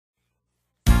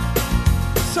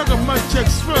Sucker Munchak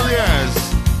Swirly ass.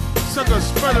 Sucker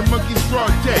Spider Monkey's raw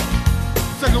dick.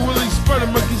 Sucker Willie Spider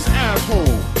Monkey's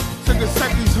asshole. Sucker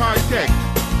Saki's hard dick.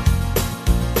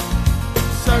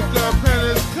 Sucker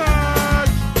Pennis cock.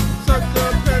 Sucker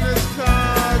Pennis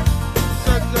cock.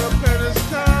 Sucker Pennis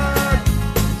cock.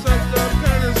 Sucker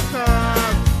Pennis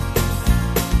cock.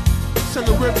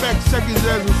 Sucker rip back Saki's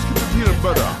ass with scoop of peanut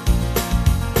butter.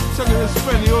 Sucker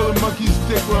Hispaniola monkey's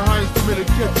dick with Heinz tomato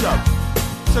ketchup.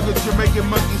 Sucker Jamaican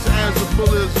monkey's ass with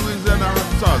bullets, Louisiana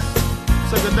hot sauce.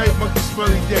 Sucker night monkey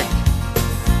smelly dick.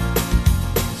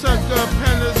 Sucker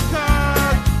Pennis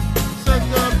cock.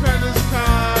 Sucker Pennis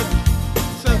cock.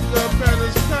 Sucker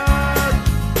Pennis cock.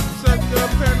 Sucker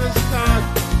Pennis cock.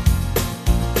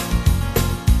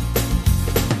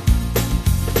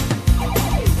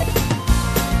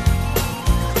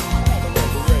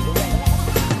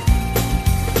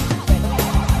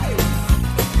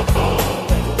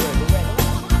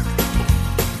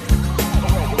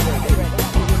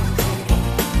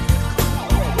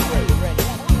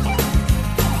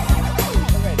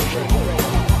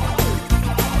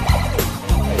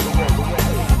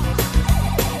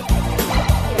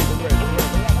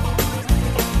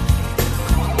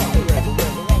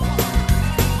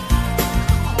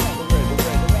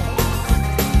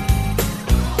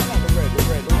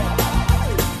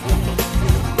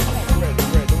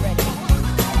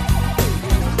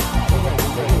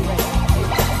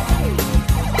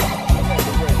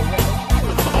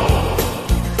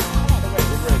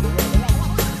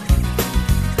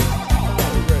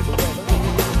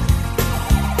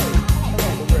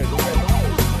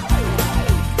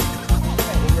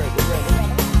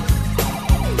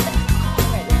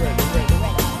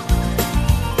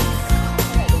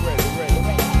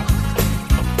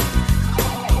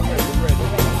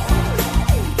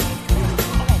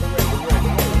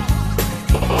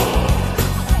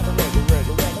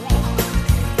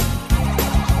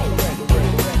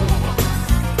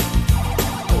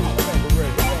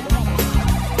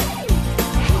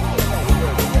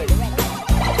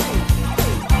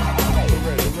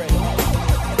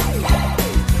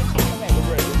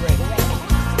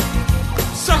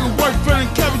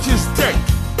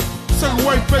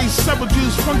 White face, supple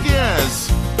juice, funky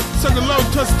ass. Sucker low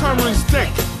touch tamarind stick.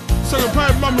 Sucker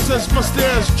pipe mama says musty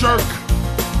ass jerk.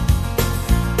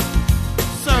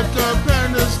 Sucker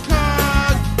Panda's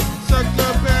cock.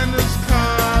 Sucker Panda's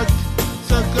cock.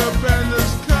 Sucker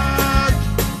Panda's cock.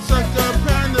 Sucker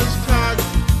Panda's cock.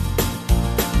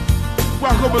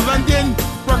 Rock over London,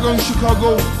 rock on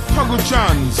Chicago, Taco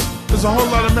John's. There's a whole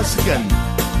lot of Mexican.